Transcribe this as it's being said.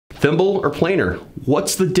Thimbal or planar?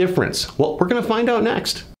 What's the difference? Well, we're going to find out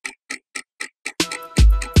next.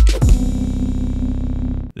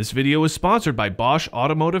 This video is sponsored by Bosch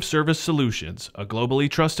Automotive Service Solutions, a globally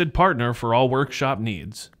trusted partner for all workshop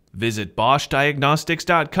needs. Visit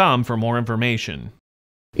boschdiagnostics.com for more information.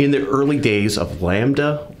 In the early days of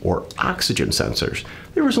lambda or oxygen sensors,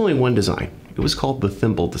 there was only one design. It was called the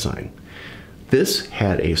Thimbal design. This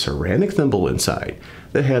had a ceramic thimble inside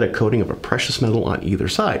that had a coating of a precious metal on either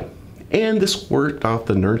side. And this worked off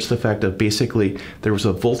the Nernst effect of basically there was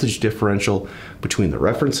a voltage differential between the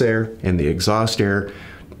reference air and the exhaust air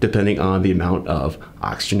depending on the amount of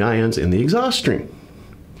oxygen ions in the exhaust stream.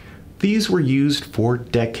 These were used for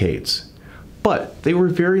decades, but they were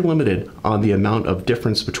very limited on the amount of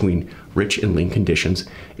difference between rich and lean conditions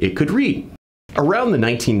it could read. Around the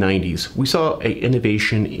 1990s, we saw an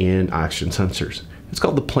innovation in oxygen sensors. It's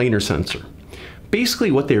called the planar sensor. Basically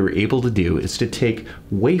what they were able to do is to take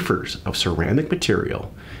wafers of ceramic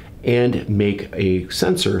material and make a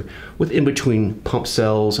sensor with in between pump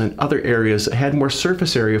cells and other areas that had more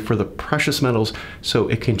surface area for the precious metals so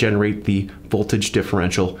it can generate the voltage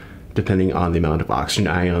differential depending on the amount of oxygen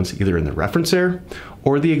ions either in the reference air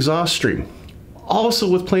or the exhaust stream. Also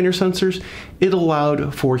with planar sensors, it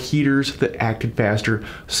allowed for heaters that acted faster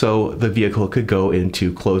so the vehicle could go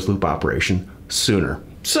into closed loop operation sooner.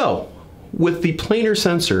 So with the planar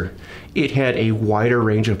sensor, it had a wider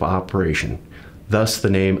range of operation, thus the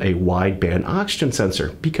name a wideband oxygen sensor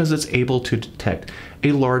because it's able to detect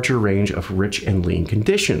a larger range of rich and lean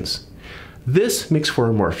conditions. This makes for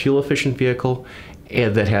a more fuel efficient vehicle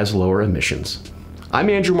and that has lower emissions. I'm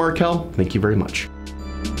Andrew Markel, thank you very much.